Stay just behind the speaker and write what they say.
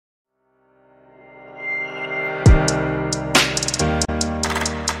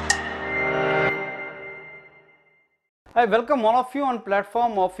I welcome all of you on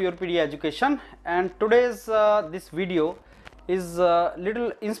platform of your PD Education, and today's this video is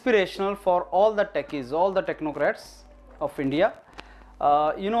little inspirational for all the techies, all the technocrats of India.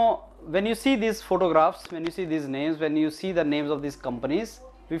 When you see these photographs, when you see these names, when you see the names of these companies,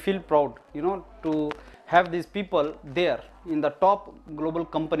 we feel proud, to have these people there in the top global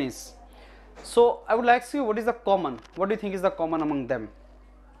companies. So I would like to ask you, what is the common? What do you think is the common among them?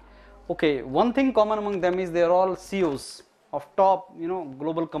 Okay, one thing common among them is they are all CEOs of top,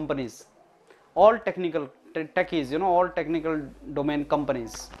 global companies, all technical techies, all technical domain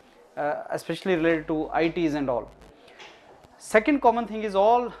companies, especially related to ITs and all. Second common thing is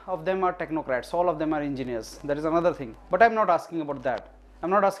all of them are technocrats, all of them are engineers. That is another thing, but I'm not asking about that. I'm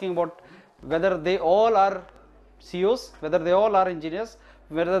not asking about whether they all are CEOs, whether they all are engineers,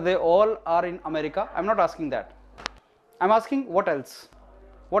 whether they all are in America. I'm not asking that. I'm asking what else.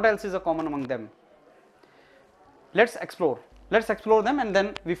 What else is a common among them? Let's explore them and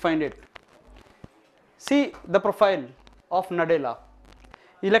then we find it. See the profile of Nadella,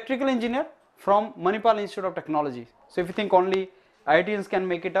 electrical engineer from Manipal Institute of Technology. So if you think only IITians can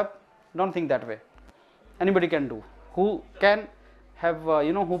make it up, don't think that way. Anybody can do, who can have,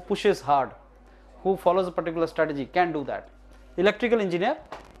 who pushes hard, who follows a particular strategy, can do that. Electrical engineer,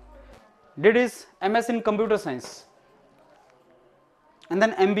 did his MS in computer science, and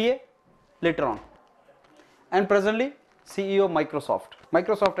then MBA later on, and presently CEO of Microsoft.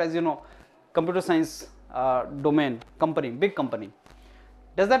 Microsoft, as you know, computer science domain company, big company.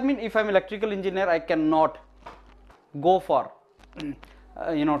 Does that mean if I'm electrical engineer I cannot go for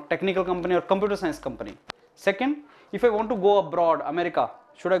technical company or computer science company? Second, if I want to go abroad, America,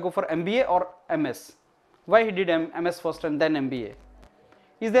 should I go for MBA or MS? Why he did MS first and then MBA?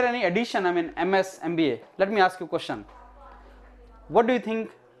 Is there any addition, MS, MBA? Let me ask you a question. What do you think,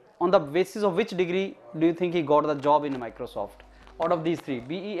 on the basis of which degree do you think he got the job in Microsoft? Out of these three,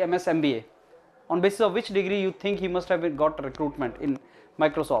 BE, MS, MBA, on basis of which degree you think he must have got recruitment in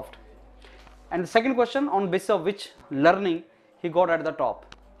Microsoft? And the second question, on basis of which learning he got at the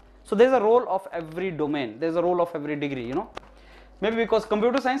top? So there is a role of every domain, there is a role of every degree, Maybe because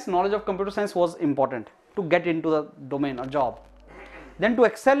computer science, knowledge of computer science was important to get into the domain or job. Then to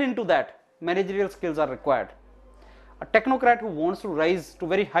excel into that, managerial skills are required. A technocrat who wants to rise to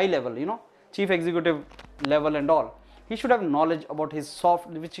very high level, chief executive level and all, he should have knowledge about his soft,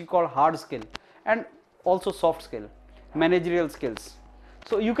 which we call hard skill, and also soft skill, managerial skills.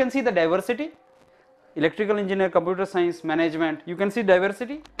 So you can see the diversity, electrical engineer, computer science, management, you can see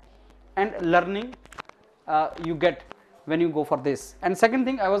diversity and learning you get when you go for this. And second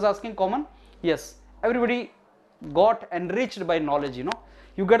thing I was asking common, yes, everybody got enriched by knowledge,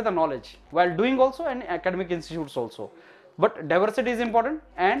 you get the knowledge while doing also, and academic institutes also, but diversity is important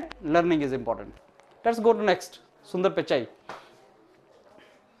and learning is important. Let's go to next. Sundar Pichai,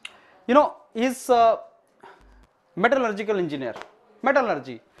 is metallurgical engineer.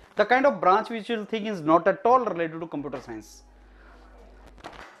 Metallurgy, the kind of branch which you will think is not at all related to computer science,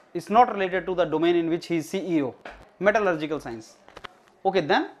 is not related to the domain in which he is CEO, metallurgical science. Okay,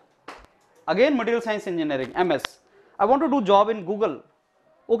 then again material science engineering, MS. I want to do job in Google.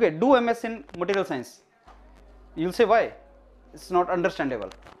 Okay, do MS in material science. You'll say why? It's not understandable.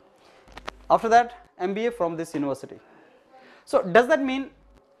 After that, MBA from this university. So does that mean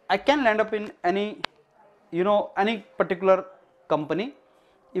I can land up in any, any particular company,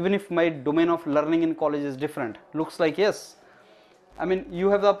 even if my domain of learning in college is different? Looks like yes. You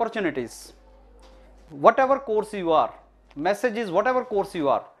have the opportunities. Whatever course you are, message is whatever course you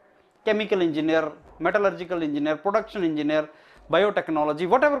are, chemical engineer, metallurgical engineer, production engineer, biotechnology,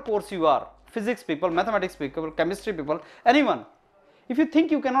 whatever course you are, physics people, mathematics people, chemistry people, anyone. If you think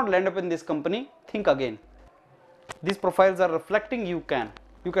you cannot land up in this company, think again. These profiles are reflecting you can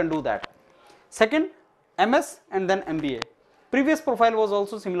do that. Second, MS and then MBA. Previous profile was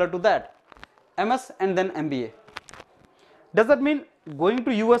also similar to that, MS and then MBA. Does that mean going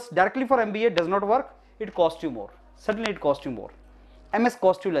to US directly for MBA does not work? It costs you more. Certainly it costs you more. MS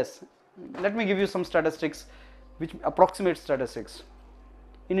costs you less. Let me give you some statistics, which approximate statistics.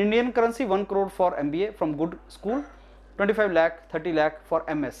 In Indian currency, 1 crore for MBA from good school, 25 lakh, 30 lakh for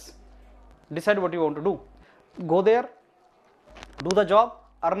MS. Decide what you want to do. Go there, do the job,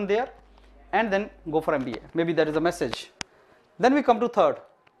 earn there, and then go for MBA. Maybe that is a message. Then we come to third,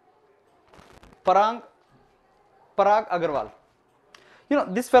 Parag Agrawal.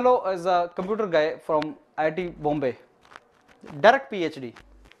 This fellow is a computer guy from IIT Bombay, direct PhD.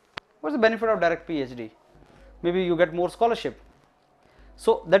 What's the benefit of direct PhD? Maybe you get more scholarship.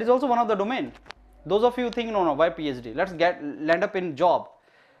 So that is also one of the domain. Those of you think, no, why PhD? Let's land up in job.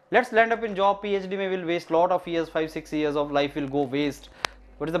 Let's land up in job, PhD may will waste lot of years, 5-6 years of life will go waste.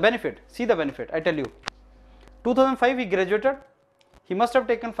 What is the benefit? See the benefit, I tell you. 2005 he graduated, he must have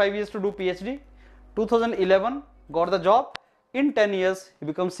taken 5 years to do PhD. 2011 got the job, in 10 years he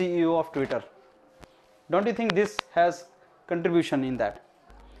becomes CEO of Twitter. Don't you think this has contribution in that?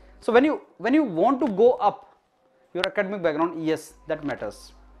 So when you want to go up your academic background, yes, that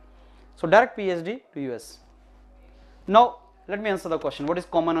matters. So direct PhD to US. Now let me answer the question, what is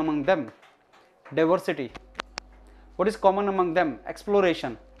common among them? Diversity. What is common among them?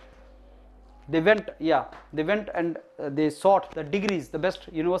 Exploration. They went and they sought the degrees, the best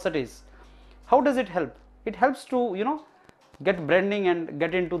universities. How does it help? It helps to, you know, get branding and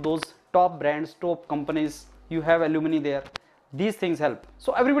get into those top brands, top companies. You have alumni there. These things help.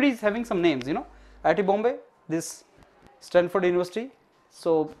 So everybody is having some names, you know, IIT Bombay, this Stanford University.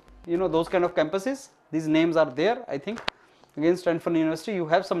 So, you know, those kind of campuses, these names are there, I think. Again, Stanford University, you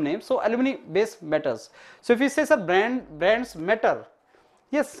have some names. So alumni base matters. So if you say, sir, brands matter,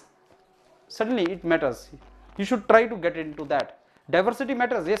 yes, certainly it matters. You should try to get into that. Diversity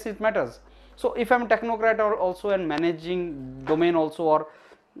matters, yes, it matters. So if I'm a technocrat or also in managing domain also, or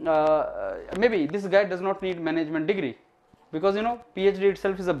maybe this guy does not need management degree, because you know PhD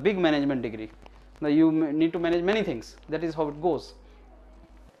itself is a big management degree. Now you need to manage many things. That is how it goes.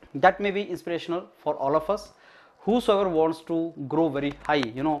 That may be inspirational for all of us. Whosoever wants to grow very high,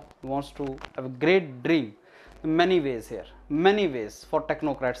 you know, wants to have a great dream. Many ways here, many ways for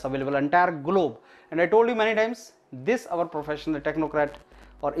technocrats available, entire globe. And I told you many times, this our profession, the technocrat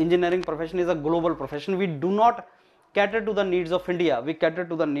or engineering profession, is a global profession. We do not cater to the needs of India, we cater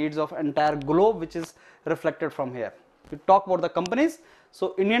to the needs of entire globe, which is reflected from here. We talk about the companies.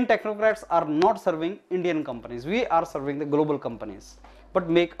 So Indian technocrats are not serving Indian companies, we are serving the global companies, but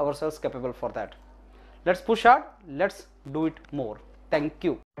make ourselves capable for that. Let's push hard, let's do it more. Thank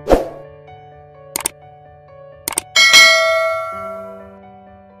you.